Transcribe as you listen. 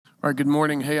All right, good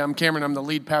morning. Hey, I'm Cameron. I'm the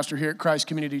lead pastor here at Christ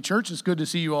Community Church. It's good to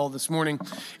see you all this morning.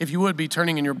 If you would be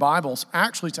turning in your Bibles,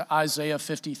 actually to Isaiah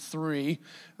 53.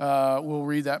 We'll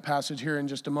read that passage here in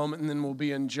just a moment, and then we'll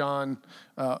be in John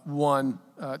 1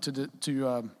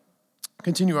 to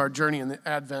continue our journey in the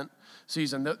Advent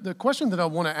season. The question that I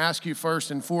want to ask you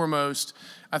first and foremost,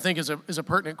 I think is a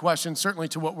pertinent question, certainly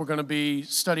to what we're going to be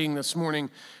studying this morning.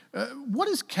 What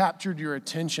has captured your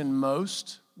attention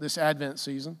most this Advent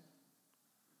season?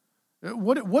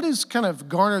 What has kind of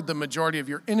garnered the majority of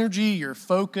your energy, your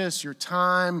focus, your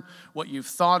time, what you've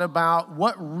thought about?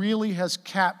 What really has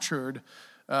captured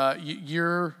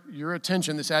your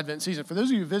attention this Advent season? For those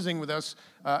of you visiting with us,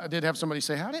 I did have somebody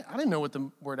say, I didn't know what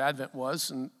the word Advent was,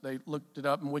 and they looked it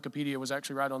up, and Wikipedia was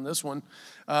actually right on this one,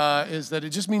 is that it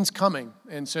just means coming.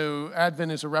 And so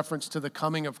Advent is a reference to the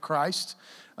coming of Christ.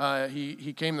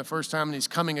 He came the first time, and he's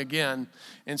coming again.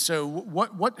 And so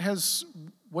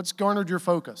what's garnered your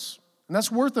focus? And that's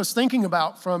worth us thinking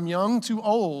about from young to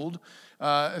old,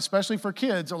 especially for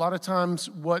kids. A lot of times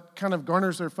what kind of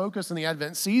garners their focus in the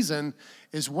Advent season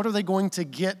is what are they going to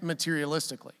get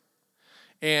materialistically?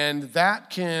 And that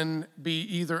can be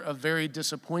either a very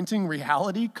disappointing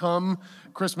reality come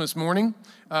Christmas morning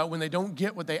when they don't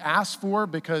get what they asked for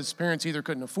because parents either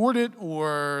couldn't afford it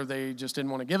or they just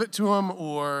didn't want to give it to them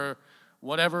or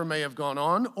whatever may have gone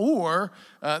on, or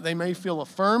they may feel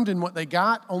affirmed in what they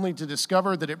got only to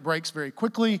discover that it breaks very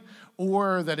quickly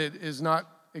or that it is not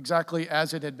exactly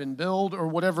as it had been billed or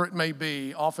whatever it may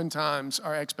be. Oftentimes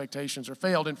our expectations are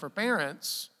failed. And for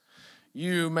parents,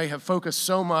 you may have focused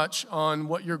so much on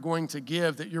what you're going to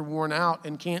give that you're worn out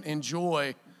and can't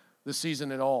enjoy the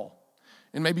season at all.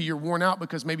 And maybe you're worn out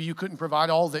because maybe you couldn't provide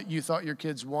all that you thought your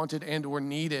kids wanted and or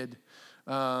needed.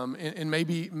 And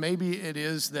maybe it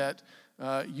is that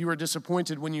you are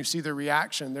disappointed when you see their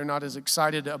reaction. They're not as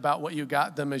excited about what you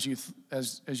got them as you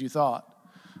thought.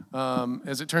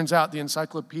 As it turns out, the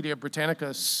Encyclopedia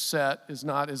Britannica set is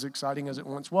not as exciting as it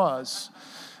once was.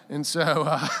 And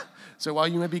so while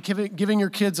you may be giving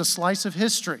your kids a slice of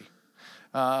history,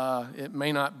 it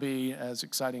may not be as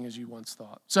exciting as you once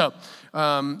thought. So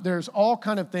there's all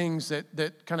kind of things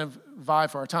that kind of vie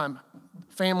for our time.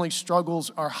 Family struggles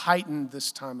are heightened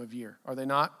this time of year, are they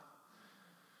not?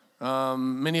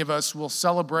 Many of us will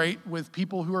celebrate with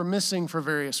people who are missing for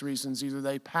various reasons. Either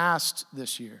they passed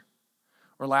this year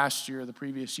or last year or the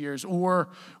previous years, or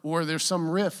there's some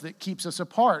rift that keeps us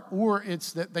apart, or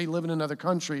it's that they live in another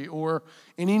country, or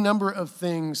any number of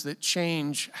things that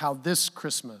change how this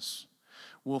Christmas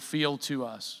will feel to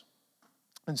us.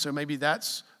 And so maybe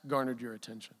that's garnered your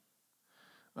attention.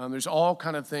 There's all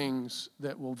kind of things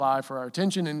that will vie for our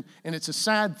attention, and it's a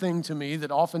sad thing to me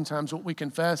that oftentimes what we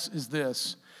confess is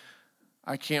this: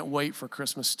 I can't wait for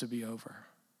Christmas to be over.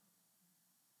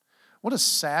 What a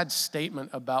sad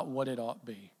statement about what it ought to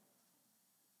be.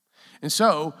 And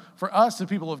so, for us, the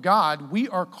people of God, we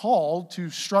are called to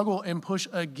struggle and push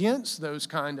against those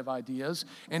kind of ideas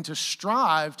and to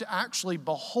strive to actually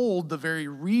behold the very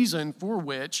reason for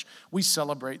which we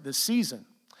celebrate this season.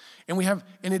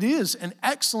 And it is an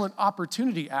excellent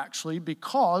opportunity, actually,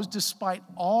 because despite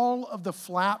all of the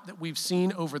flap that we've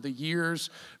seen over the years,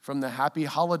 from the happy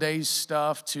holidays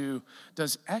stuff to,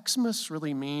 does Xmas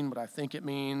really mean what I think it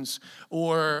means?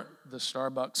 Or the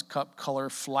Starbucks cup color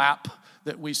flap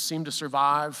that we seem to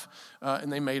survive,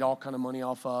 and they made all kind of money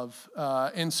off of.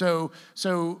 And so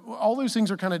all those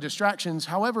things are kind of distractions.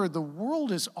 However, the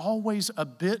world is always a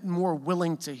bit more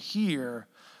willing to hear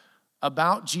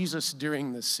about Jesus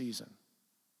during this season.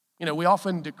 You know, we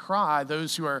often decry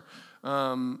those who are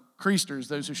Creasters,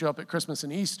 those who show up at Christmas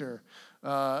and Easter,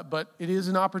 but it is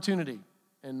an opportunity,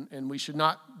 and we should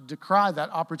not decry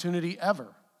that opportunity ever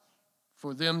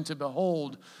for them to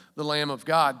behold the Lamb of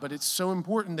God. But it's so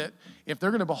important that if they're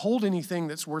going to behold anything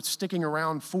that's worth sticking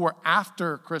around for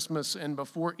after Christmas and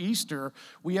before Easter,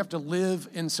 we have to live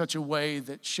in such a way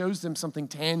that shows them something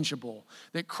tangible,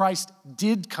 that Christ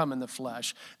did come in the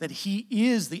flesh, that he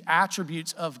is the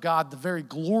attributes of God, the very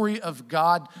glory of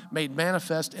God made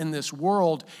manifest in this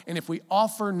world. And if we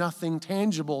offer nothing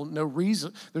tangible,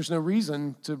 there's no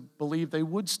reason to believe they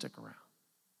would stick around.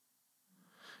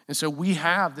 And so we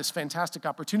have this fantastic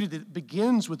opportunity that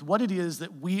begins with what it is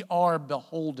that we are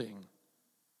beholding.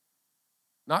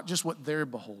 Not just what they're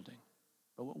beholding,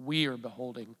 but what we are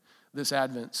beholding this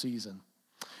Advent season.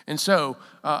 And so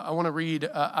I want to read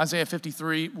Isaiah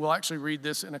 53. We'll actually read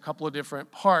this in a couple of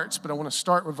different parts, but I want to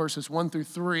start with verses 1 through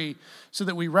 3 so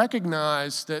that we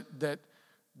recognize that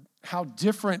how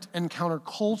different and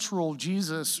countercultural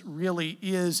Jesus really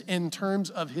is in terms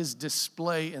of his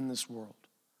display in this world.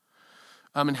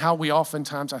 And how we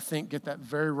oftentimes, I think, get that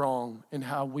very wrong in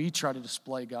how we try to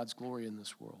display God's glory in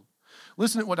this world.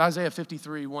 Listen to what Isaiah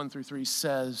 53, 1-3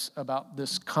 says about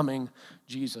this coming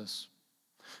Jesus.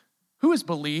 Who has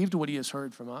believed what he has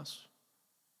heard from us?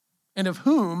 And of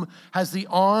whom has the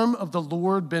arm of the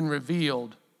Lord been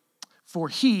revealed? For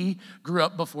he grew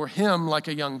up before him like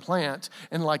a young plant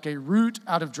and like a root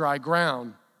out of dry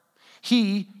ground.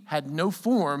 He had no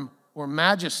form or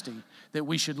majesty that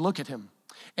we should look at him,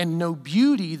 and no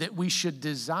beauty that we should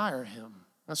desire him.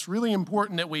 That's really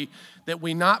important that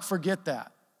we not forget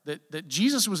that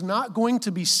Jesus was not going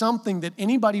to be something that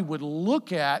anybody would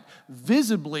look at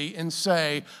visibly and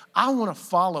say, I want to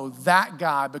follow that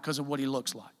guy because of what he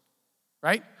looks like,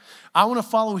 right? I want to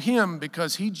follow him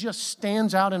because he just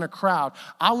stands out in a crowd.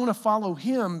 I want to follow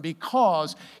him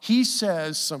because he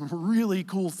says some really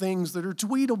cool things that are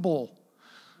tweetable,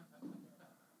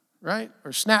 right?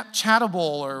 Or Snapchatable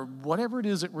or whatever it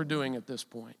is that we're doing at this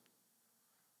point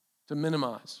to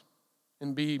minimize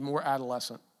and be more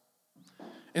adolescent.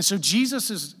 And so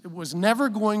Jesus was never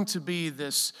going to be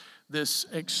this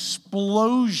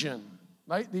explosion,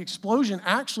 right? The explosion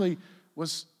actually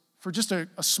was for just a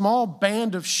small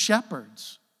band of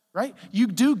shepherds, right? You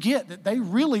do get that they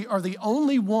really are the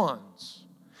only ones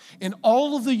in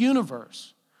all of the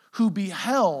universe who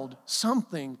beheld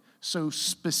something so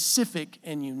specific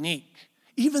and unique.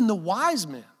 Even the wise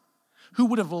men who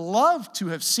would have loved to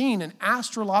have seen an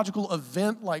astrological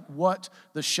event like what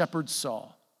the shepherds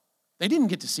saw. They didn't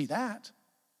get to see that,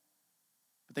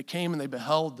 but they came and they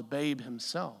beheld the babe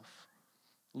himself.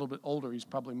 A little bit older, he's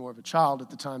probably more of a child at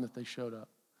the time that they showed up.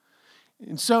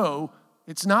 And so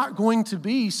it's not going to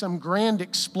be some grand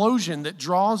explosion that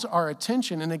draws our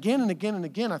attention. And again and again and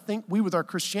again, I think we with our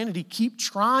Christianity keep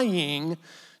trying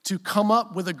to come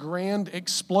up with a grand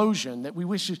explosion that we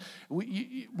wish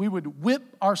we would whip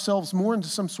ourselves more into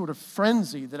some sort of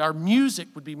frenzy, that our music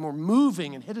would be more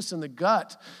moving and hit us in the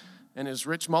gut. And as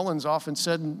Rich Mullins often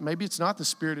said, maybe it's not the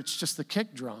Spirit, it's just the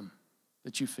kick drum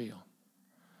that you feel.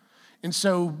 And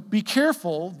so be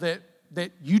careful that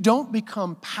you don't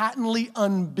become patently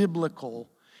unbiblical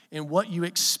in what you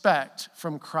expect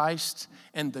from Christ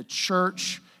and the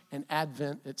church and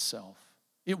Advent itself.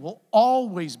 It will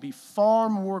always be far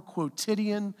more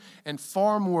quotidian and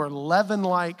far more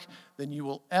leaven-like than you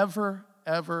will ever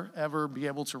be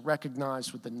able to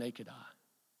recognize with the naked eye.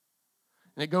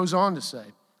 And it goes on to say,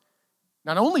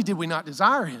 not only did we not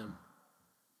desire him,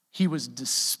 he was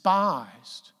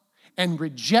despised and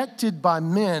rejected by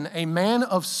men, a man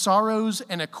of sorrows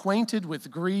and acquainted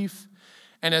with grief,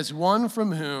 and as one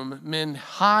from whom men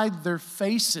hide their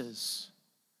faces.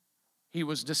 He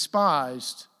was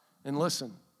despised, and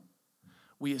listen,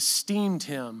 we esteemed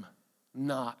him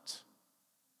not.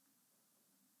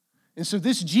 And so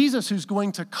this Jesus who's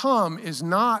going to come is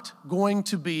not going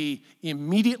to be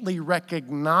immediately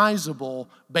recognizable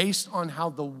based on how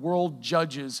the world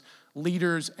judges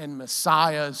leaders and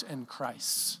messiahs and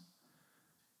Christs.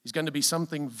 He's going to be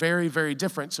something very, very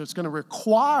different. So it's going to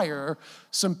require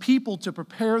some people to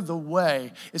prepare the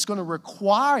way. It's going to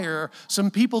require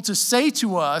some people to say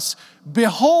to us,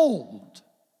 behold.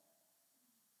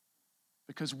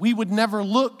 Because we would never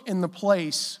look in the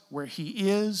place where he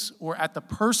is or at the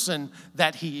person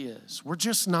that he is. We're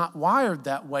just not wired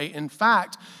that way. In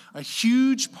fact, a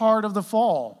huge part of the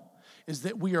fall is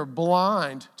that we are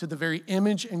blind to the very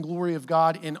image and glory of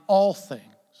God in all things.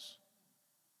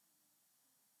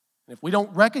 And if we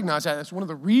don't recognize that, that's one of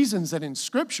the reasons that in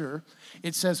Scripture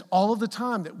it says all of the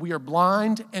time that we are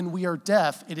blind and we are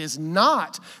deaf. It is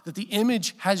not that the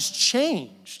image has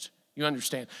changed. You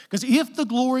understand? Because if the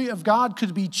glory of God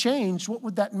could be changed, what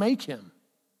would that make him?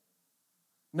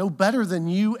 No better than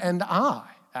you and I,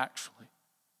 actually.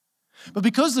 But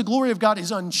because the glory of God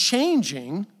is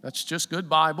unchanging, that's just good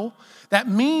Bible, that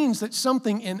means that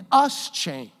something in us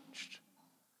changed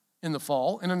in the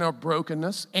fall and in our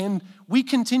brokenness, and we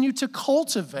continue to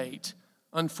cultivate,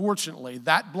 unfortunately,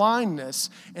 that blindness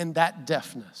and that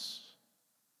deafness.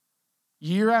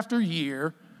 Year after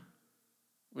year,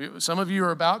 some of you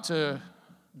are about to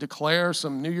declare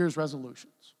some New Year's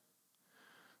resolutions.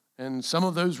 And some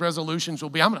of those resolutions will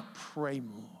be, I'm going to pray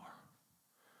more.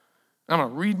 I'm going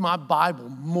to read my Bible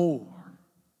more.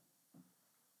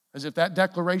 As if that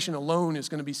declaration alone is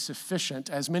going to be sufficient.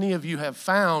 As many of you have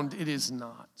found, it is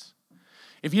not.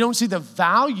 If you don't see the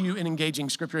value in engaging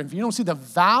Scripture, if you don't see the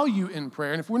value in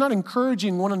prayer, and if we're not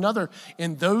encouraging one another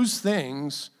in those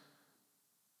things,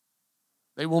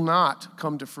 they will not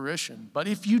come to fruition. But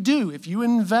if you do, if you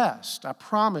invest, I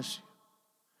promise you,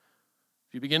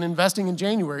 if you begin investing in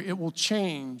January, it will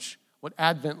change what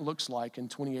Advent looks like in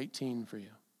 2018 for you.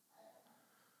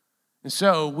 And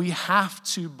so we have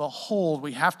to behold,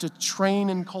 we have to train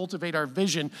and cultivate our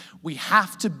vision. We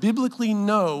have to biblically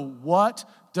know, what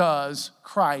does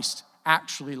Christ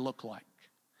actually look like?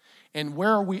 And where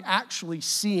are we actually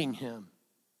seeing him?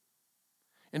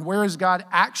 And where is God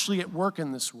actually at work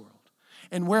in this world?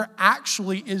 And where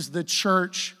actually is the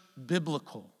church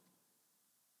biblical?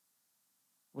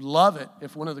 Would love it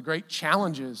if one of the great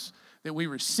challenges that we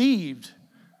received,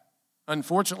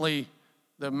 unfortunately,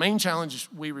 the main challenge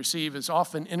we receive is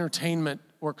often entertainment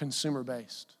or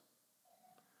consumer-based.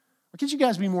 Why can't you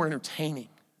guys be more entertaining?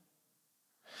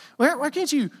 Why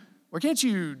can't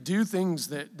you do things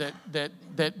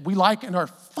that we like and are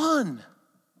fun?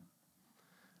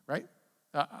 Right?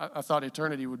 I thought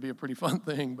eternity would be a pretty fun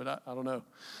thing, but I don't know.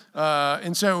 Why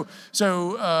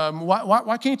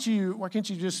can't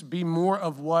you just be more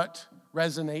of what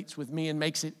resonates with me and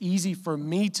makes it easy for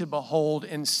me to behold,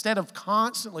 instead of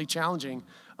constantly challenging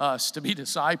us to be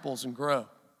disciples and grow?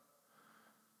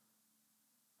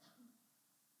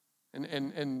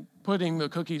 And putting the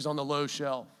cookies on the low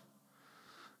shelf.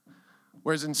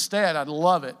 Whereas instead, I'd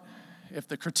love it if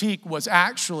the critique was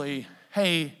actually,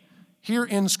 hey, here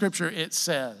in Scripture it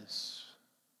says.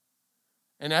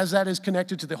 And as that is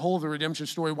connected to the whole of the redemption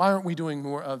story, why aren't we doing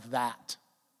more of that?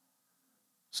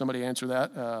 Somebody answer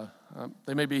that.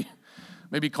 They may be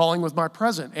calling with my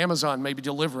present. Amazon may be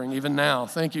delivering even now.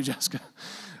 Thank you, Jessica.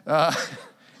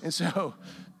 And so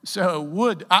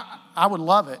I would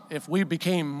love it if we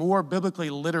became more biblically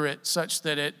literate, such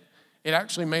that it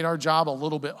actually made our job a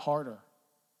little bit harder,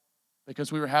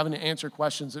 because we were having to answer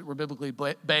questions that were biblically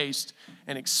based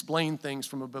and explain things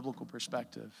from a biblical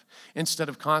perspective, instead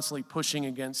of constantly pushing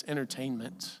against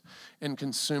entertainment and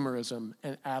consumerism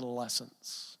and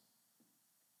adolescence.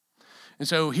 And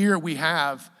so here we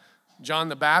have John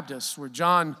the Baptist, where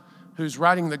John, who's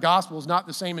writing the gospel, is not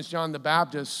the same as John the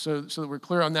Baptist, so that we're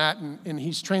clear on that. And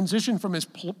he's transitioned from his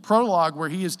prologue, where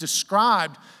he has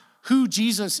described who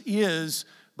Jesus is,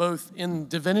 both in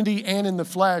divinity and in the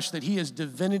flesh, that he is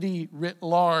divinity writ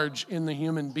large in the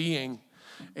human being.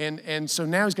 And so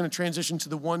now he's going to transition to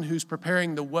the one who's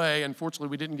preparing the way. Unfortunately,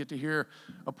 we didn't get to hear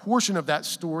a portion of that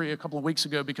story a couple of weeks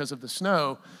ago because of the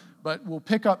snow. But we'll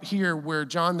pick up here where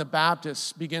John the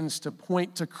Baptist begins to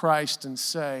point to Christ and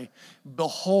say,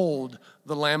 "Behold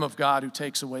the Lamb of God who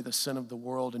takes away the sin of the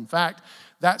world." In fact,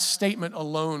 that statement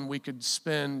alone, we could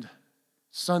spend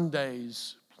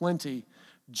Sundays plenty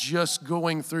just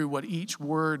going through what each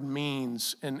word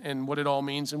means and what it all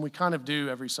means. And we kind of do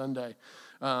every Sunday.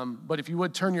 But if you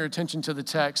would turn your attention to the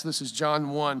text, this is John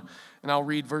 1, and I'll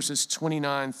read verses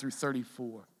 29 through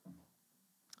 34.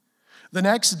 The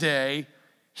next day,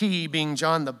 he, being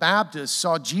John the Baptist,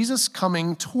 saw Jesus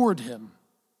coming toward him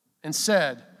and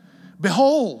said,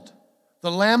 "Behold,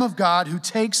 the Lamb of God who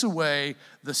takes away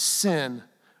the sin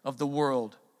of the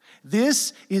world.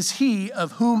 This is he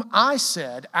of whom I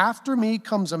said, after me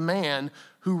comes a man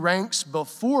who ranks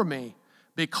before me,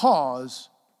 because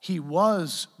he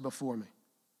was before me.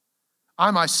 I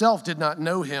myself did not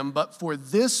know him, but for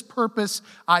this purpose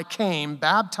I came,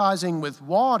 baptizing with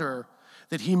water,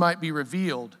 that he might be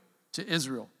revealed to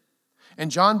Israel."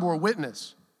 And John bore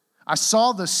witness. "I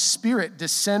saw the Spirit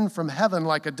descend from heaven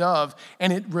like a dove,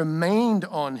 and it remained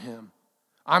on him.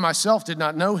 I myself did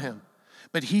not know him,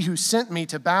 but he who sent me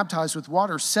to baptize with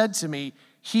water said to me,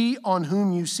 'He on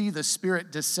whom you see the Spirit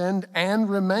descend and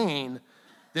remain,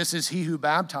 this is he who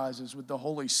baptizes with the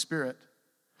Holy Spirit.'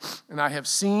 And I have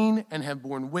seen and have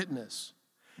borne witness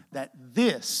that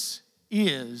this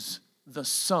is the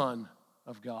Son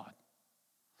of God."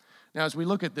 Now, as we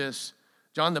look at this,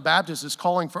 John the Baptist is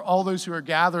calling for all those who are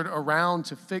gathered around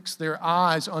to fix their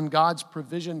eyes on God's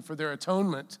provision for their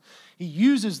atonement. He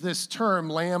uses this term,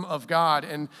 Lamb of God,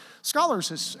 and scholars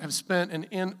have spent an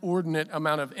inordinate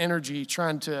amount of energy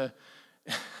trying to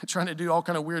do all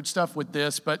kind of weird stuff with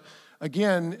this. But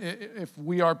again, if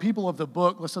we are people of the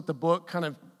book, let's let the book kind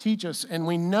of teach us. And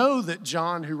we know that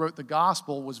John, who wrote the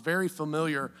gospel, was very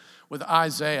familiar with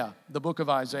Isaiah, the book of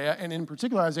Isaiah, and in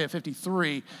particular Isaiah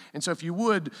 53. And so if you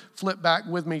would flip back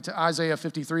with me to Isaiah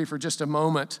 53 for just a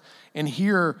moment and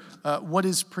hear what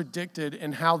is predicted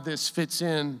and how this fits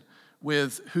in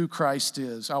with who Christ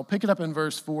is. I'll pick it up in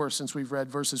verse 4 since we've read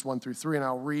verses 1 through 3, and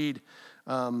I'll read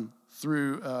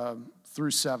through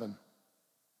 7.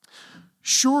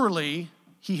 "Surely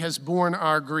he has borne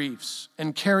our griefs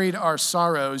and carried our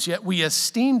sorrows, yet we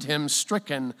esteemed him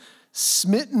stricken,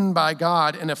 smitten by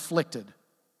God, and afflicted.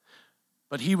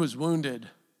 But he was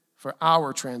wounded for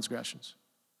our transgressions.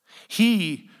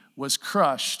 He was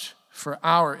crushed for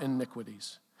our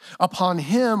iniquities. Upon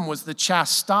him was the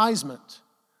chastisement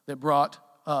that brought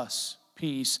us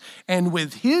peace, and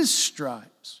with his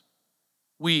stripes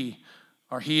we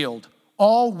are healed.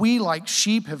 All we like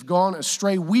sheep have gone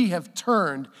astray. We have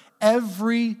turned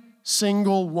every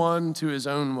single one to his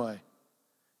own way.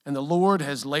 And the Lord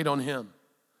has laid on him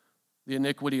the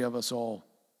iniquity of us all.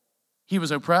 He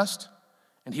was oppressed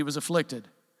and he was afflicted,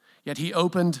 yet he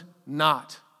opened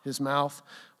not his mouth.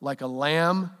 Like a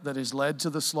lamb that is led to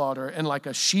the slaughter, and like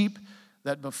a sheep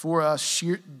that before us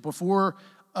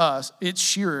its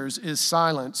shearers is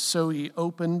silent, so he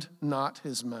opened not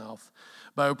his mouth.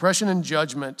 By oppression and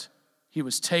judgment he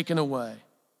was taken away.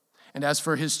 And as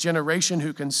for his generation,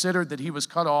 who considered that he was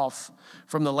cut off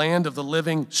from the land of the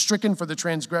living, stricken for the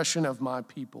transgression of my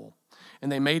people.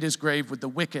 And they made his grave with the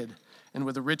wicked and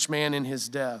with the rich man in his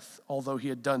death, although he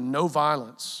had done no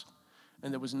violence,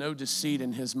 and there was no deceit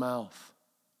in his mouth.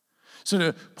 So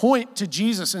to point to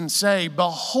Jesus and say,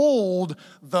 behold,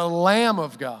 the Lamb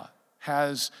of God,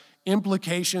 has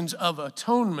implications of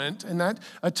atonement, and that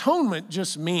atonement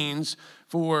just means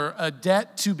for a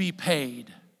debt to be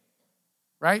paid,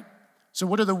 right? So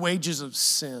what are the wages of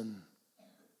sin?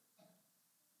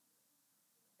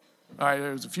 All right,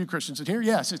 there's a few Christians in here.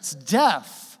 Yes, it's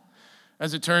death,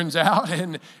 as it turns out.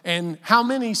 And how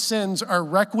many sins are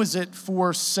requisite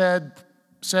for said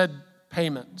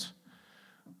payment?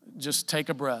 Just take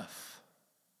a breath.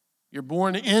 You're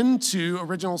born into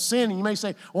original sin, and you may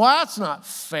say, well, that's not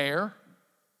fair.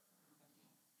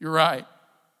 You're right.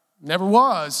 Never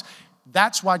was.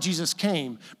 That's why Jesus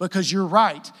came, because you're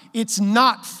right. It's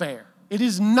not fair. It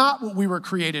is not what we were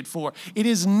created for. It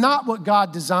is not what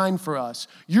God designed for us.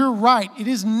 You're right. It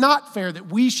is not fair that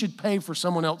we should pay for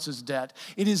someone else's debt.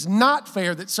 It is not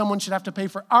fair that someone should have to pay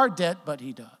for our debt, but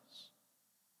he does.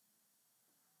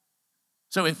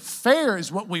 So if fair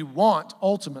is what we want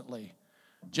ultimately,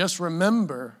 just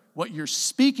remember what you're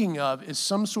speaking of is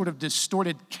some sort of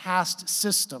distorted caste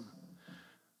system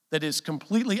that is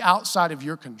completely outside of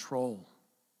your control.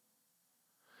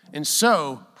 And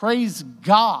so, praise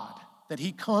God that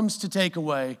he comes to take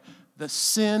away the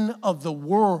sin of the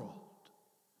world,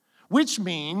 which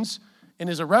means, and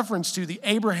is a reference to the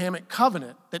Abrahamic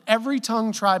covenant, that every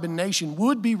tongue, tribe, and nation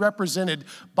would be represented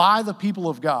by the people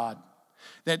of God,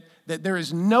 that there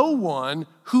is no one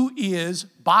who is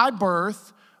by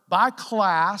birth, by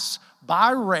class,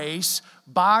 by race,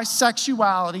 by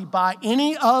sexuality, by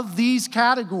any of these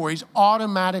categories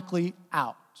automatically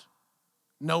out.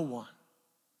 No one.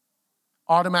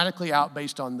 Automatically out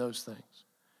based on those things.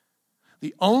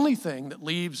 The only thing that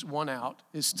leaves one out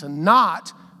is to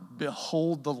not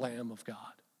behold the Lamb of God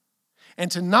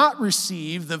and to not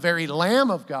receive the very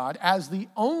Lamb of God as the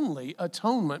only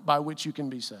atonement by which you can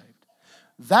be saved.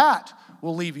 That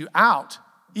will leave you out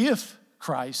if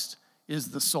Christ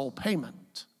is the sole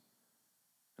payment.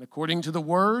 And according to the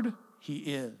word, he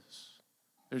is.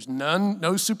 There's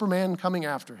no Superman coming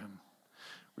after him.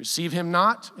 Receive him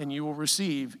not, and you will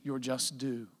receive your just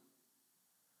due.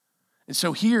 And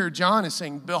so here, John is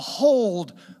saying,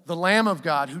 behold the Lamb of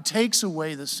God who takes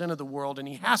away the sin of the world. And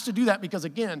he has to do that because,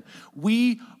 again,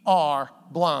 we are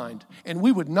blind. And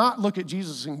we would not look at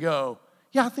Jesus and go,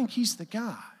 yeah, I think he's the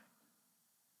guy.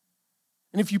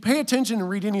 And if you pay attention and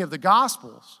read any of the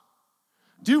Gospels,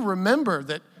 do remember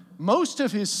that most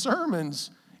of his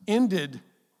sermons ended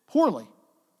poorly,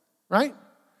 right?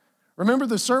 Remember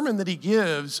the sermon that he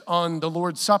gives on the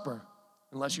Lord's Supper.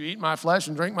 Unless you eat my flesh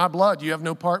and drink my blood, you have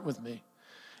no part with me.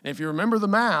 And if you remember the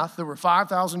math, there were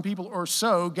 5,000 people or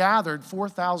so gathered.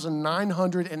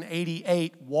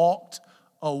 4,988 walked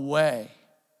away.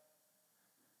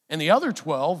 And the other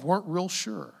 12 weren't real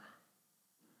sure.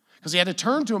 Because he had to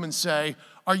turn to them and say,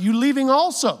 are you leaving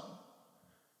also?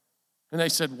 And they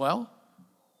said, well,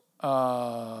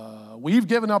 we've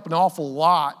given up an awful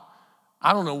lot.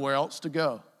 I don't know where else to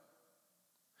go.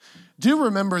 Do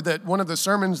remember that one of the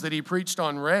sermons that he preached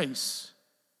on race,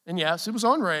 and yes, it was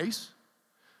on race,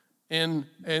 in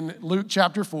Luke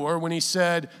chapter 4, when he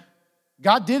said,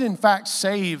 God did in fact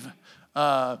save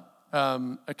a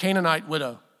Canaanite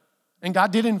widow, and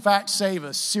God did in fact save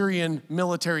a Syrian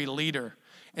military leader,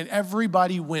 and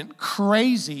everybody went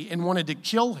crazy and wanted to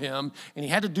kill him, and he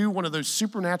had to do one of those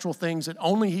supernatural things that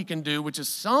only he can do, which is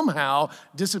somehow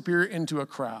disappear into a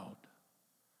crowd.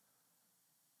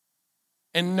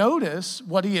 And notice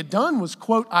what he had done was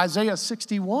quote Isaiah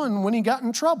 61 when he got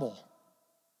in trouble.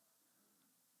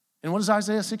 And what does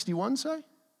Isaiah 61 say?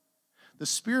 The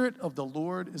Spirit of the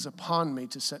Lord is upon me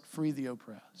to set free the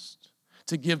oppressed,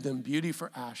 to give them beauty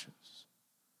for ashes.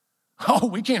 Oh,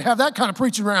 we can't have that kind of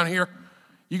preaching around here.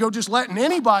 You go just letting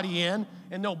anybody in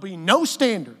and there'll be no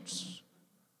standards.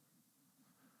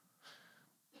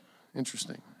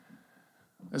 Interesting.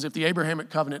 As if the Abrahamic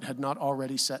covenant had not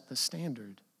already set the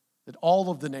standard that all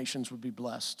of the nations would be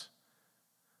blessed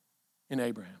in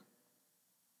Abraham.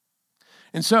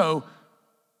 And so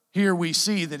here we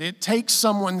see that it takes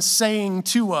someone saying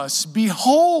to us,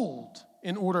 behold,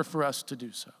 in order for us to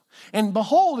do so. And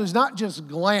behold is not just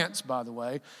glance, by the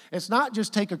way. It's not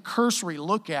just take a cursory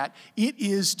look at. It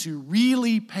is to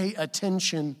really pay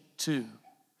attention to.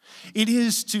 It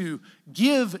is to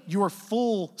give your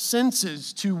full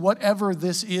senses to whatever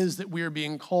this is that we are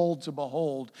being called to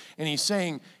behold. And he's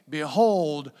saying,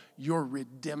 behold your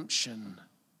redemption.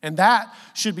 And that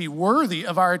should be worthy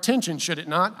of our attention, should it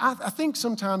not? I think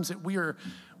sometimes that we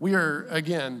are,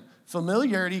 again,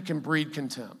 familiarity can breed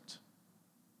contempt,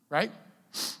 right?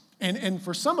 And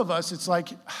for some of us, it's like,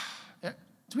 do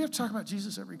we have to talk about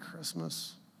Jesus every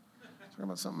Christmas? Talk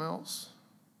about something else?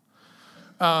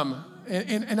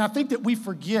 And I think that we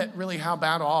forget really how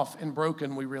bad off and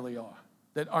broken we really are.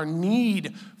 That our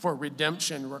need for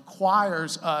redemption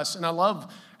requires us, and I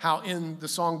love how in the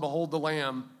song, Behold the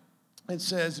Lamb, it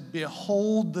says,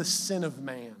 behold the sin of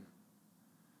man.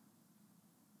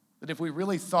 That if we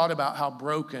really thought about how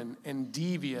broken and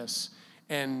devious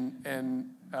and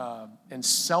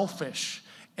selfish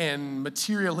and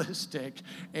materialistic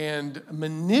and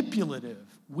manipulative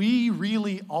we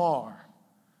really are,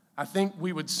 I think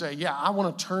we would say, yeah, I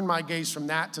want to turn my gaze from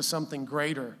that to something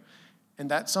greater. And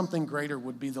that something greater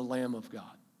would be the Lamb of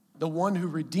God, the one who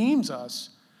redeems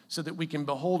us so that we can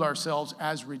behold ourselves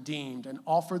as redeemed and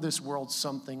offer this world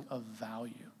something of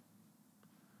value.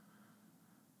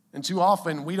 And too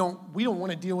often, we don't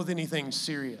want to deal with anything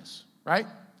serious, right?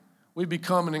 We've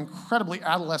become an incredibly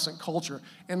adolescent culture.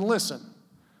 And listen,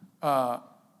 I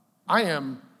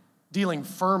am dealing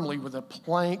firmly with a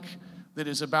plank that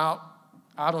is about,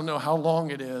 I don't know how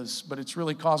long it is, but it's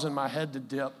really causing my head to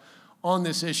dip on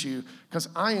this issue because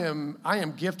I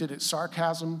am gifted at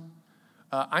sarcasm.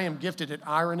 I am gifted at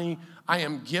irony. I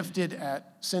am gifted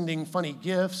at sending funny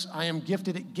gifts. I am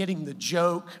gifted at getting the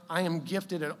joke. I am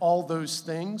gifted at all those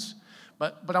things.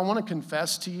 But I want to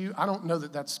confess to you, I don't know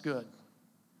that that's good.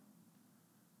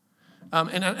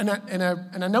 And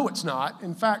I know it's not.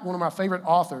 In fact, one of my favorite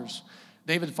authors,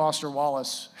 David Foster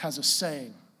Wallace, has a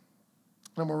saying.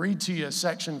 I'm going to read to you a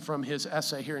section from his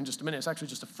essay here in just a minute. It's actually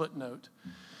just a footnote.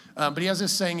 But he has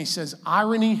this saying. He says,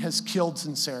 irony has killed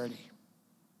sincerity.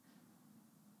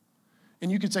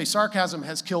 And you could say sarcasm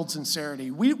has killed sincerity.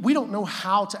 We don't know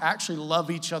how to actually love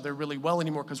each other really well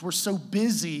anymore because we're so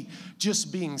busy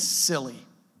just being silly.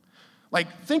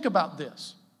 Like, think about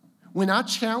this. When I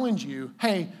challenge you,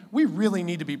 hey, we really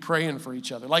need to be praying for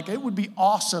each other. Like, it would be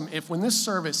awesome if when this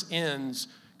service ends,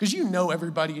 because you know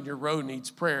everybody in your row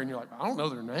needs prayer, and you're like, I don't know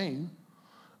their name.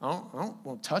 I don't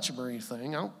want to touch them or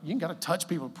anything. You ain't got to touch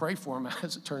people to pray for them,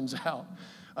 as it turns out.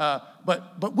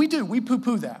 But we do. We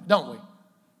poo-poo that, don't we?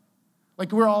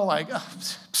 Like, we're all like, oh,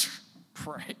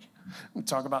 pray. We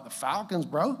talk about the Falcons,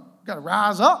 bro. Got to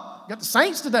rise up. Got the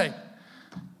Saints today.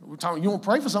 We're talking, you want to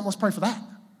pray for something? Let's pray for that.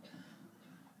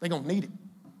 They're going to need it.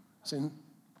 It's in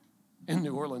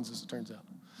New Orleans, as it turns out.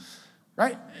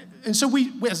 Right? And so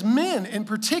we, as men in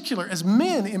particular,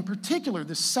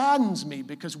 this saddens me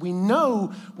because we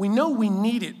know we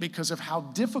need it because of how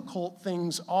difficult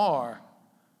things are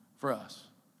for us.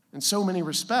 In so many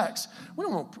respects, you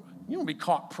don't want to be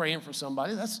caught praying for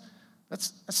somebody. That's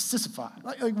sissified.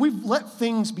 Like we've let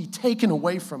things be taken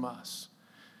away from us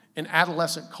in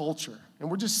adolescent culture,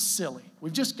 and we're just silly.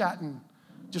 We've just gotten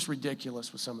just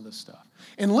ridiculous with some of this stuff.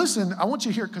 And listen, I want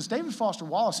you to hear, because David Foster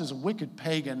Wallace is a wicked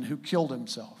pagan who killed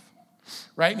himself,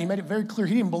 right? And he made it very clear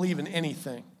he didn't believe in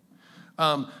anything.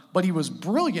 But he was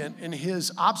brilliant in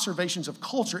his observations of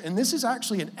culture, and this is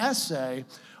actually an essay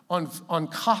on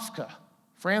Kafka.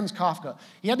 Franz Kafka.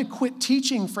 He had to quit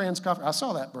teaching Franz Kafka. I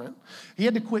saw that, Brent. He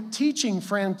had to quit teaching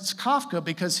Franz Kafka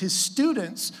because his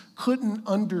students couldn't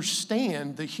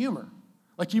understand the humor.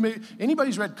 Like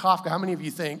anybody's read Kafka, how many of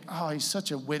you think, oh, he's such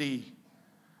a witty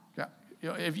guy?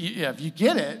 If you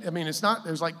get it, I mean, it's not,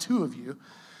 there's like two of you.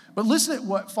 But listen at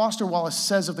what Foster Wallace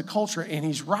says of the culture, and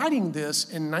he's writing this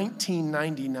in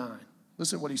 1999.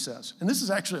 Listen to what he says. And this is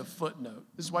actually a footnote.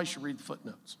 This is why you should read the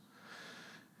footnotes.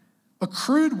 A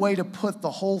crude way to put the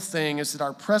whole thing is that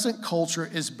our present culture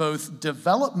is both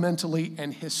developmentally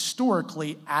and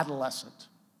historically adolescent.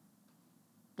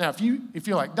 Now, if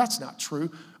you're like, that's not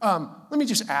true, let me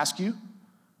just ask you,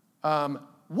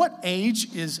 what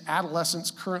age is adolescence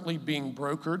currently being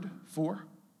brokered for?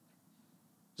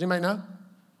 Does anybody know?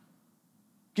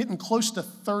 Getting close to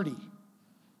 30.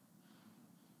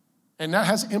 And that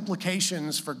has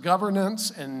implications for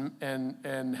governance and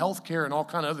healthcare and all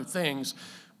kind of other things.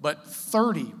 But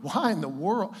 30, why in the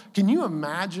world? Can you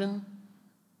imagine?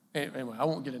 Anyway, I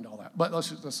won't get into all that, but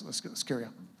let's carry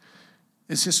on.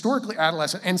 is historically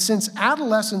adolescent. And since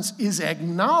adolescence is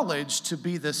acknowledged to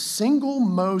be the single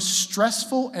most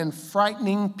stressful and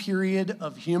frightening period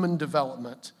of human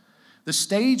development, the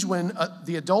stage when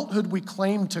the adulthood we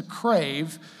claim to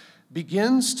crave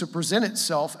begins to present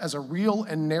itself as a real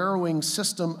and narrowing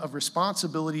system of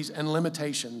responsibilities and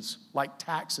limitations, like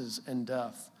taxes and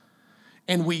death.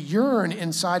 And we yearn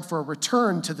inside for a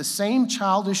return to the same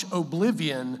childish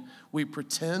oblivion we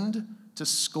pretend to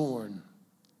scorn.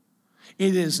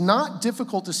 It is not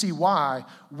difficult to see why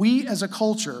we as a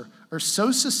culture are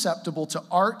so susceptible to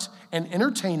art and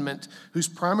entertainment whose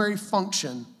primary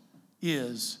function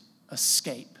is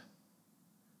escape.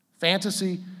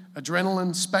 Fantasy,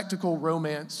 adrenaline, spectacle,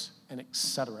 romance, and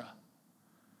etc.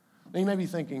 Now you may be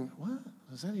thinking, what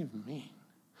does that even mean?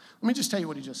 Let me just tell you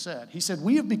what he just said. He said,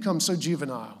 we have become so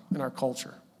juvenile in our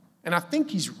culture. And I think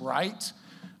he's right.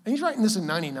 And he's writing this in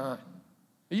 99.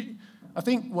 I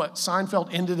think,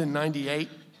 Seinfeld ended in 98,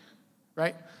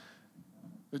 right?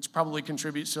 Which probably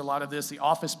contributes to a lot of this. The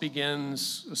Office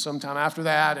begins sometime after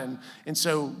that. And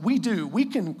so we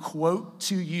can quote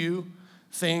to you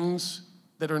things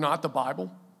that are not the Bible,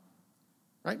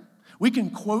 right? We can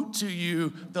quote to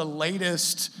you the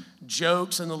latest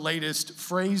jokes and the latest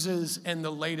phrases and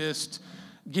the latest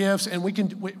gifts, and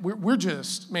we're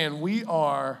just, man, we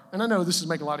are, and I know this is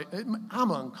making I'm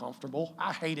uncomfortable.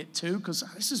 I hate it too, because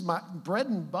this is my bread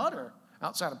and butter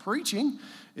outside of preaching,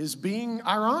 is being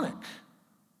ironic.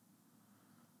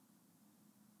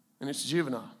 And it's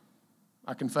juvenile,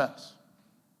 I confess.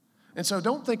 And so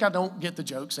don't think I don't get the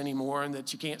jokes anymore and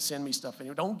that you can't send me stuff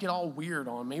anymore. Don't get all weird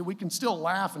on me. We can still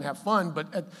laugh and have fun,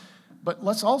 but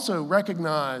let's also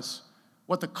recognize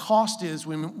what the cost is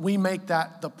when we make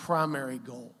that the primary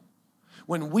goal.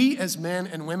 When we as men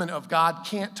and women of God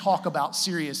can't talk about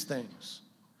serious things.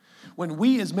 When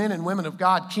we as men and women of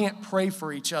God can't pray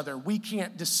for each other. We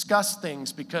can't discuss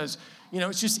things because,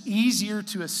 it's just easier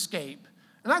to escape.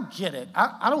 And I get it.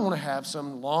 I don't want to have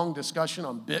some long discussion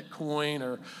on Bitcoin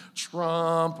or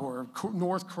Trump or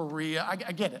North Korea.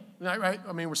 I get it, right?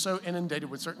 I mean, we're so inundated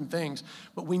with certain things.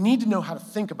 But we need to know how to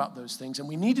think about those things. And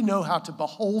we need to know how to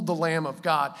behold the Lamb of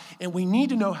God. And we need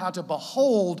to know how to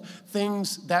behold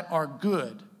things that are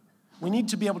good. We need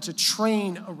to be able to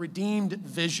train a redeemed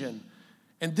vision.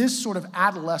 And this sort of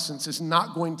adolescence is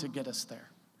not going to get us there.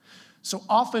 So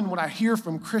often what I hear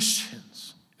from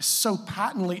Christians is so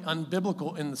patently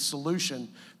unbiblical in the solution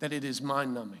that it is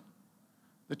mind-numbing.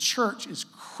 The church is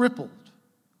crippled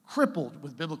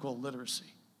with biblical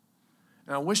illiteracy.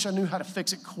 And I wish I knew how to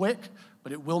fix it quick,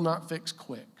 but it will not fix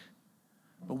quick.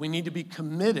 But we need to be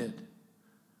committed,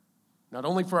 not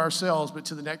only for ourselves, but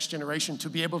to the next generation,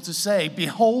 to be able to say,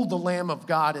 behold the Lamb of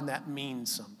God, and that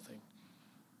means something.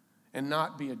 And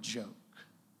not be a joke.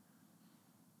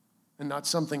 And not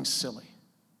something silly.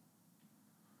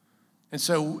 And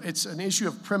so it's an issue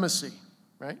of primacy,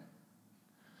 right?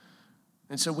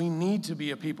 And so we need to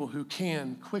be a people who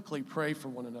can quickly pray for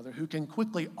one another, who can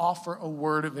quickly offer a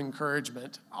word of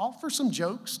encouragement. Offer some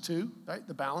jokes too, right?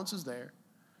 The balance is there.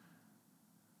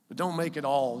 But don't make it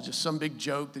all just some big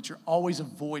joke that you're always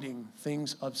avoiding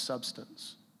things of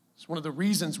substance. It's one of the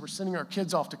reasons we're sending our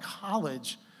kids off to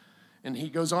college. And he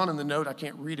goes on in the note, I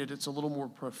can't read it, it's a little more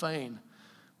profane.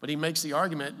 But he makes the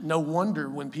argument, no wonder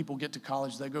when people get to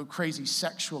college, they go crazy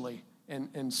sexually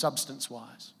and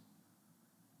substance-wise.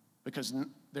 Because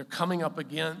they're coming up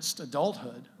against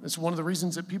adulthood. It's one of the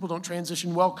reasons that people don't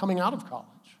transition well coming out of college.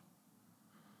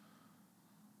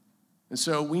 And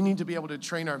so we need to be able to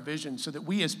train our vision so that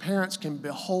we as parents can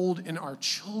behold in our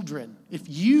children. If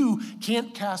you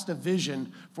can't cast a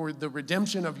vision for the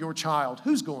redemption of your child,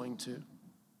 who's going to?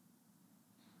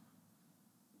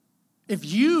 If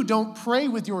you don't pray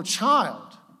with your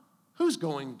child, who's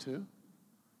going to?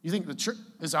 You think the church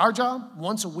is our job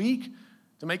once a week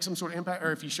to make some sort of impact,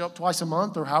 or if you show up twice a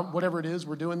month, or whatever it is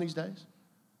we're doing these days?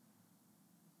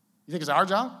 You think it's our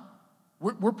job?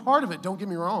 We're part of it. Don't get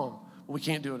me wrong, but we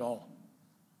can't do it all.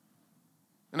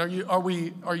 And are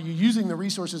you using the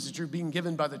resources that you're being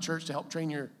given by the church to help train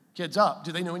your kids up?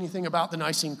 Do they know anything about the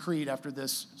Nicene Creed after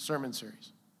this sermon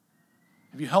series?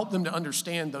 Have you helped them to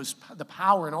understand the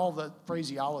power and all the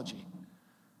phraseology?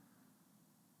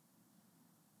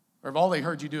 Or if all they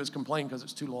heard you do is complain because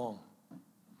it's too long?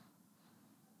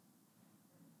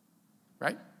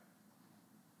 Right?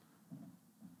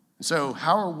 So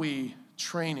how are we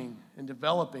training and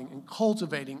developing and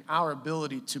cultivating our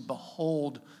ability to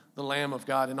behold the Lamb of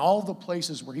God in all the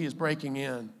places where he is breaking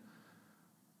in? And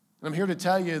I'm here to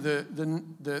tell you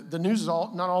the news is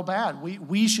not all bad.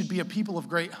 We should be a people of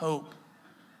great hope.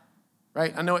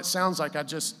 Right? I know it sounds like I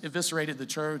just eviscerated the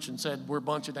church and said we're a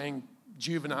bunch of dang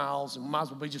juveniles, and might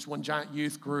as well be just one giant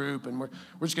youth group, and we're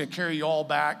just going to carry you all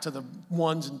back to the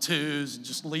 1s and 2s and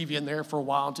just leave you in there for a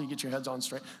while until you get your heads on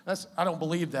straight. I don't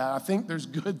believe that. I think there's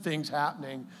good things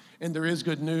happening, and there is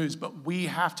good news, but we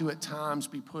have to at times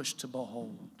be pushed to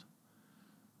behold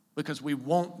because we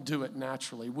won't do it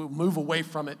naturally. We'll move away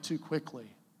from it too quickly.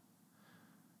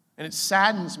 And it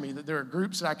saddens me that there are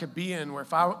groups that I could be in where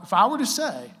if I were to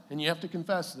say, and you have to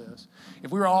confess this,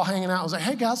 if we were all hanging out, I was like,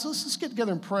 hey guys, let's get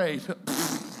together and pray.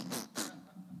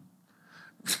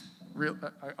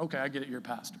 Okay, I get it, you're a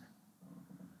pastor.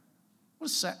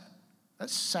 That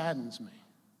saddens me.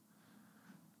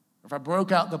 If I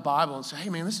broke out the Bible and said, hey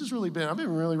man, I've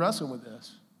been really wrestling with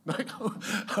this. Like,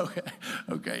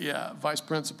 okay, yeah, vice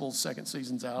principal's second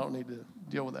season's out. I don't need to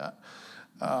deal with that.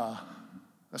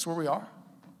 That's where we are.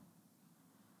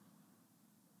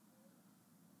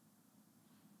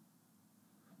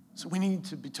 So we need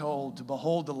to be told to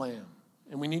behold the Lamb,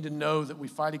 and we need to know that we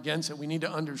fight against it. We need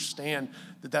to understand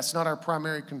that that's not our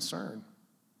primary concern.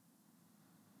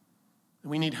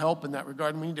 And we need help in that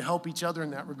regard, and we need to help each other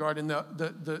in that regard. And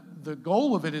the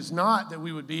goal of it is not that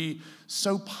we would be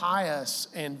so pious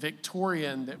and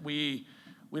Victorian that we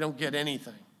don't get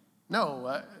anything.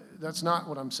 No, that's not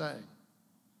what I'm saying.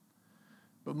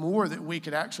 But more that we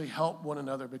could actually help one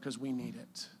another because we need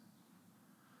it.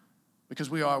 Because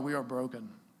we are broken.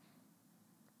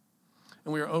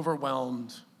 And we are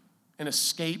overwhelmed, and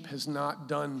escape has not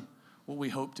done what we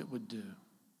hoped it would do.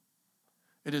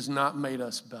 It has not made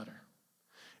us better.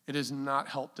 It has not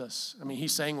helped us. I mean,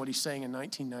 he's saying what he's saying in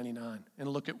 1999, and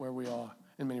look at where we are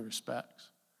in many respects.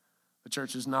 The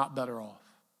church is not better off.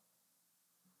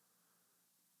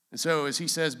 And so as he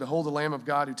says, behold the Lamb of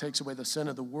God who takes away the sin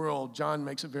of the world, John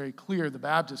makes it very clear, the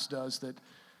Baptist does, that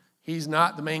he's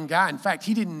not the main guy. In fact,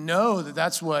 he didn't know that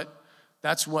that's what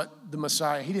the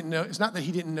Messiah, he didn't know. It's not that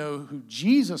he didn't know who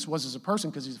Jesus was as a person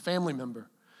because he's a family member,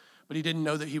 but he didn't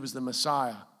know that he was the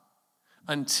Messiah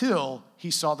until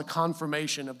he saw the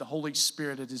confirmation of the Holy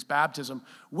Spirit at his baptism,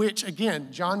 which, again,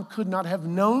 John could not have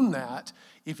known that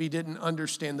if he didn't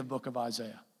understand the book of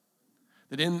Isaiah.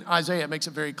 That in Isaiah, it makes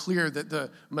it very clear that the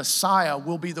Messiah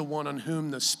will be the one on whom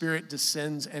the Spirit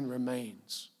descends and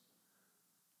remains,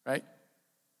 right?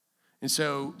 And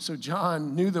so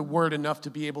John knew the word enough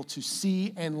to be able to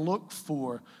see and look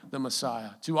for the Messiah.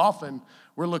 Too often,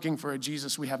 we're looking for a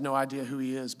Jesus we have no idea who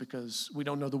he is because we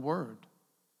don't know the word.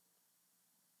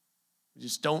 We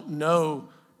just don't know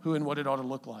who and what it ought to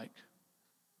look like.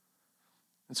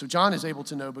 And so John is able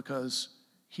to know because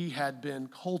he had been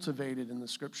cultivated in the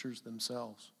scriptures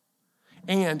themselves.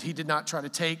 And he did not try to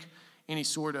take any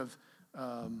sort of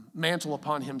mantle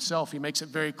upon himself. He makes it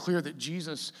very clear that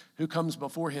Jesus, who comes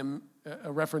before him,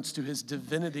 a reference to his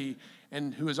divinity,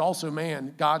 and who is also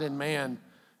man, God and man,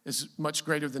 is much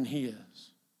greater than he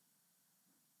is.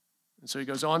 And so he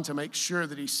goes on to make sure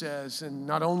that he says, and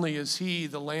not only is he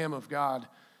the Lamb of God,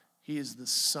 he is the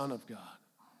Son of God.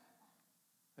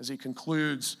 As he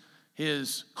concludes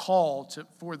his call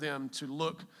for them to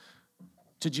look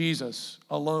to Jesus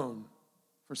alone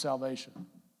for salvation.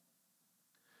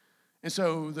 And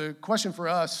so the question for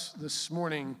us this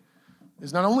morning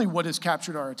is not only what has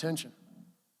captured our attention,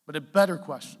 but a better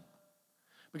question.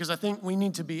 Because I think we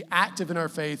need to be active in our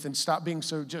faith and stop being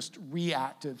so just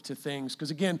reactive to things.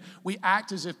 Because again, we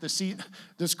act as if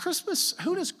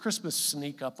who does Christmas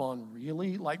sneak up on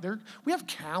really? Like we have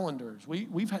calendars.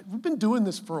 We've been doing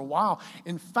this for a while.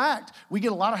 In fact, we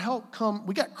get a lot of help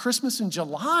we got Christmas in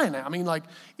July now. I mean, like,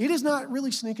 it is not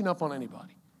really sneaking up on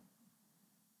anybody.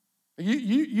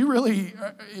 You really,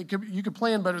 you could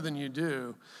plan better than you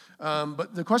do.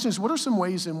 But the question is, what are some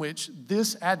ways in which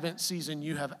this Advent season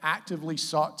you have actively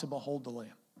sought to behold the Lamb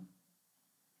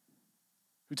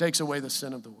who takes away the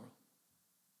sin of the world?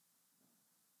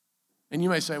 And you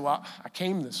may say, well, I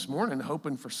came this morning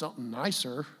hoping for something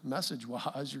nicer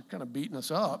message-wise. You're kind of beating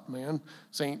us up, man.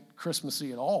 This ain't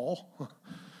Christmassy at all.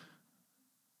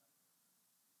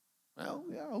 Well,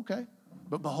 yeah, okay.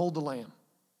 But behold the Lamb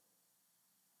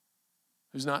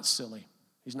who's not silly.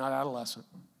 He's not adolescent.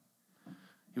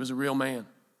 He was a real man,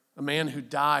 a man who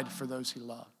died for those he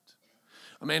loved,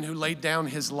 a man who laid down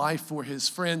his life for his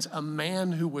friends, a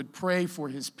man who would pray for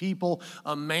his people,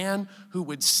 a man who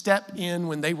would step in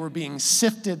when they were being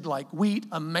sifted like wheat,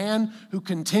 a man who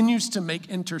continues to make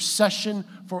intercession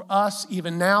for us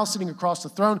even now sitting across the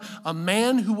throne, a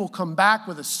man who will come back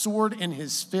with a sword in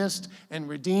his fist and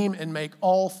redeem and make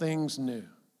all things new.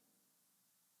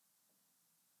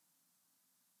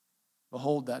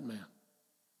 Behold that man.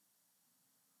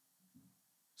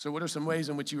 So what are some ways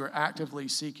in which you are actively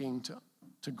seeking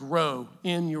to grow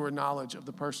in your knowledge of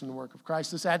the person and work of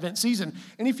Christ this Advent season?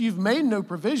 And if you've made no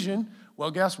provision, well,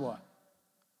 guess what?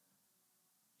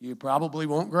 You probably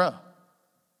won't grow.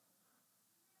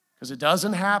 Because it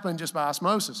doesn't happen just by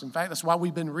osmosis. In fact, that's why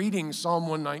we've been reading Psalm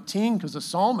 119, because the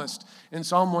psalmist in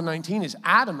Psalm 119 is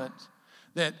adamant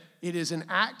that it is an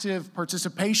active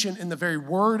participation in the very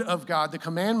word of God, the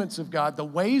commandments of God, the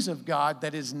ways of God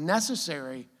that is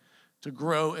necessary to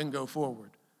grow and go forward.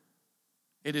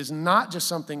 It is not just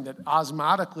something that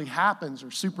osmotically happens or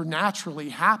supernaturally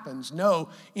happens. No,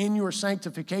 in your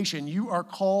sanctification, you are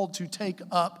called to take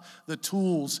up the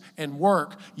tools and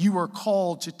work. You are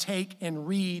called to take and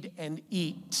read and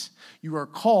eat. You are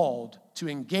called to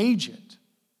engage it.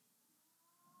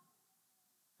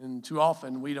 And too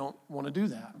often, we don't want to do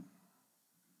that.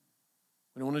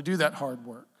 We don't want to do that hard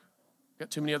work. We've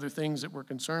got too many other things that we're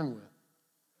concerned with.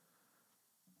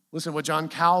 Listen to what John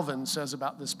Calvin says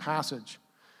about this passage.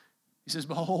 He says,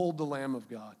 behold the Lamb of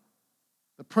God.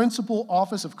 The principal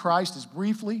office of Christ is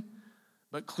briefly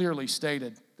but clearly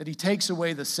stated, that he takes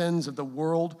away the sins of the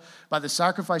world by the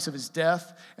sacrifice of his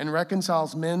death and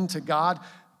reconciles men to God.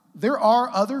 There are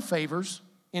other favors,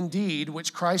 indeed,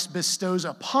 which Christ bestows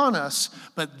upon us,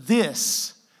 but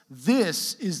this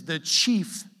is the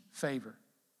chief favor.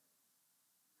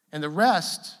 And the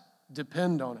rest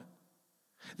depend on it.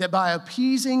 That by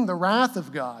appeasing the wrath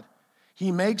of God,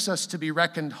 he makes us to be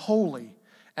reckoned holy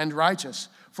and righteous.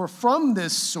 For from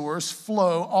this source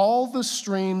flow all the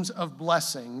streams of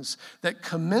blessings that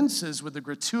commences with the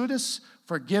gratuitous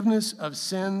forgiveness of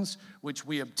sins which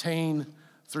we obtain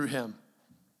through him.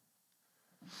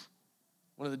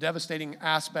 One of the devastating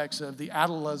aspects of the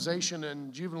adolescentization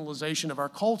and juvenilization of our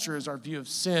culture is our view of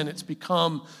sin. It's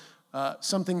become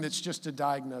something that's just a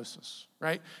diagnosis,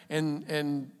 right?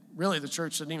 And really, the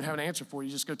church doesn't even have an answer for you.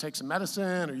 You just go take some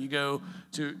medicine, or you go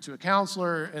to a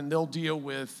counselor, and they'll deal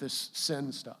with this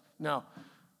sin stuff. Now,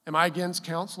 am I against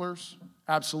counselors?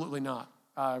 Absolutely not.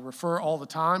 I refer all the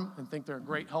time and think they're a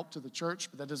great help to the church,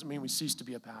 but that doesn't mean we cease to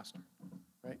be a pastor,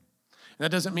 right? And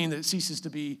that doesn't mean that it ceases to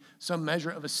be some measure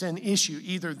of a sin issue,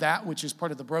 either that which is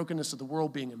part of the brokenness of the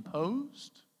world being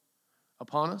imposed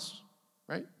upon us,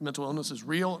 right? Mental illness is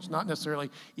real. It's not necessarily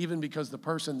even because the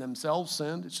person themselves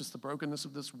sinned. It's just the brokenness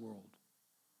of this world.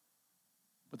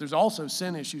 But there's also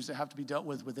sin issues that have to be dealt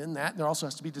with within that. And there also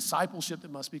has to be discipleship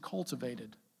that must be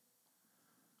cultivated.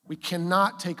 We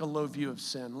cannot take a low view of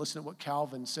sin. Listen to what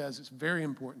Calvin says. It's very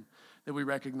important that we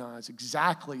recognize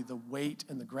exactly the weight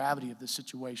and the gravity of this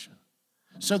situation,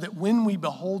 so that when we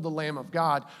behold the Lamb of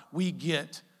God, we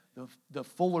get the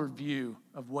fuller view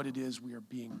of what it is we are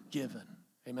being given.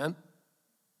 Amen?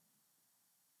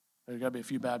 There's got to be a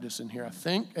few Baptists in here, I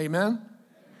think. Amen? Amen.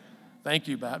 Thank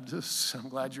you, Baptists. I'm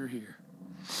glad you're here.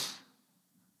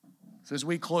 So as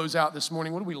we close out this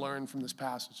morning, what do we learn from this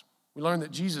passage? We learn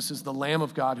that Jesus is the Lamb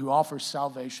of God who offers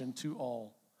salvation to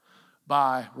all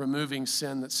by removing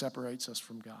sin that separates us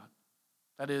from God.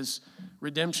 That is,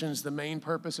 redemption is the main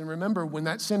purpose. And remember, when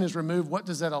that sin is removed, what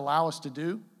does that allow us to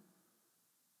do?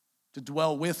 To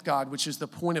dwell with God, which is the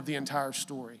point of the entire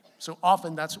story. So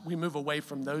often we move away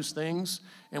from those things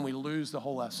and we lose the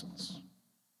whole essence.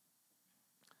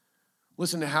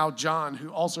 Listen to how John, who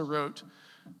also wrote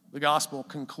the gospel,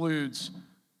 concludes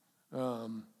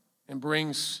and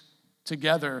brings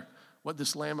together what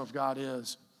this Lamb of God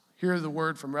is. Hear the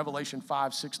word from Revelation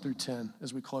 5, 6 through 10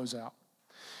 as we close out.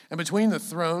 And between the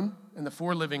throne and the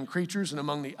four living creatures and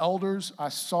among the elders, I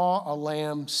saw a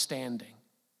lamb standing,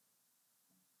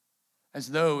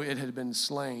 as though it had been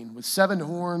slain, with 7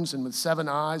 horns and with 7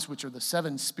 eyes, which are the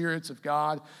 7 spirits of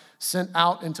God sent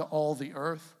out into all the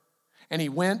earth. And he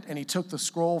went and he took the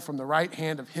scroll from the right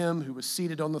hand of him who was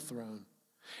seated on the throne.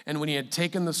 And when he had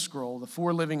taken the scroll, the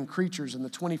 4 living creatures and the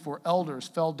 24 elders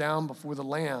fell down before the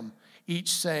Lamb,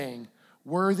 each saying,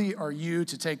 worthy are you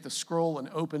to take the scroll and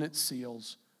open its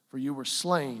seals, for you were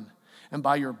slain, and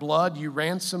by your blood you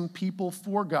ransomed people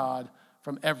for God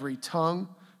from every tongue,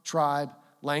 tribe,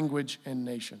 language, and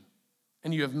nation.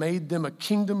 And you have made them a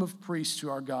kingdom of priests to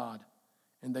our God,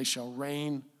 and they shall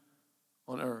reign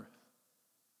on earth.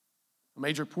 A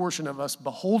major portion of us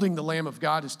beholding the Lamb of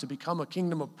God is to become a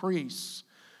kingdom of priests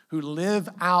who live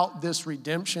out this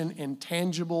redemption in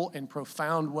tangible and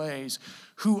profound ways,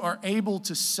 who are able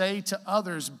to say to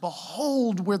others,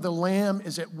 behold where the Lamb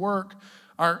is at work.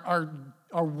 Our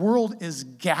world is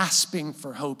gasping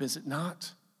for hope, is it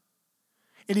not?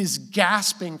 It is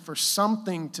gasping for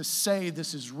something to say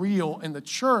this is real. And the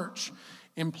church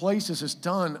in places has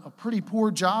done a pretty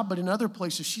poor job, but in other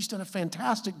places she's done a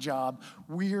fantastic job.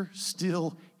 We're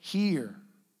still here.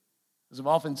 As I've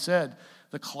often said,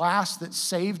 the class that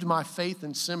saved my faith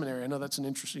in seminary, I know that's an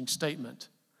interesting statement.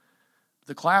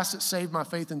 The class that saved my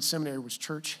faith in seminary was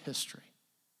church history.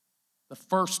 The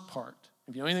first part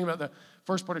If you know anything about the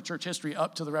first part of church history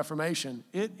up to the Reformation,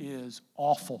 it is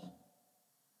awful.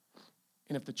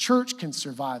 And if the church can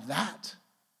survive that,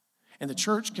 and the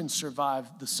church can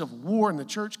survive the Civil War, and the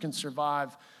church can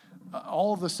survive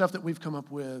all of the stuff that we've come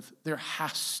up with, there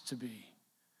has to be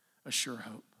a sure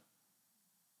hope.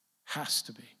 Has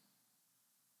to be.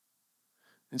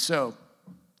 And so,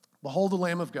 behold the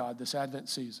Lamb of God this Advent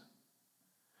season.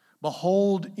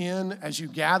 Behold in, as you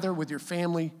gather with your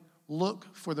family, look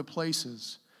for the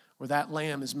places where that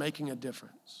Lamb is making a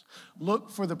difference. Look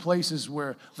for the places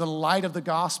where the light of the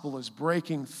gospel is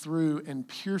breaking through and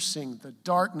piercing the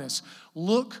darkness.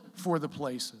 Look for the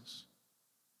places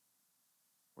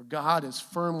where God is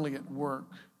firmly at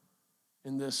work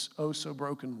in this oh so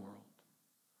broken world.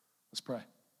 Let's pray.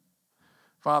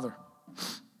 Father,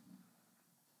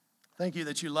 thank you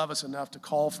that you love us enough to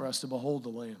call for us to behold the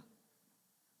Lamb.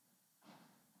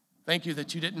 Thank you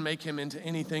that you didn't make him into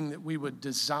anything that we would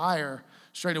desire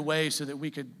straight away so that we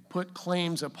could put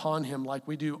claims upon him like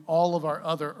we do all of our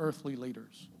other earthly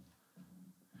leaders.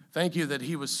 Thank you that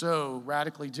he was so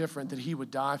radically different that he would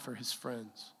die for his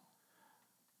friends,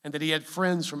 and that he had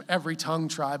friends from every tongue,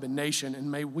 tribe, and nation,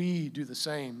 and may we do the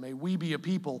same. May we be a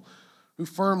people who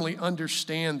firmly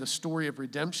understand the story of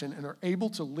redemption and are able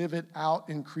to live it out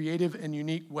in creative and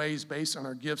unique ways based on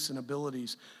our gifts and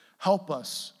abilities. Help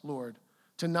us, Lord,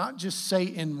 to not just say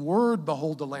in word,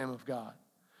 behold the Lamb of God,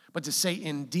 but to say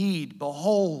in deed,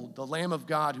 behold the Lamb of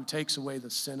God who takes away the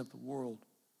sin of the world.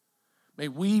 May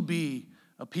we be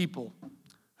a people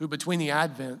who between the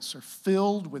Advents are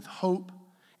filled with hope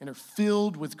and are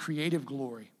filled with creative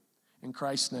glory. In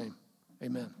Christ's name,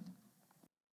 amen.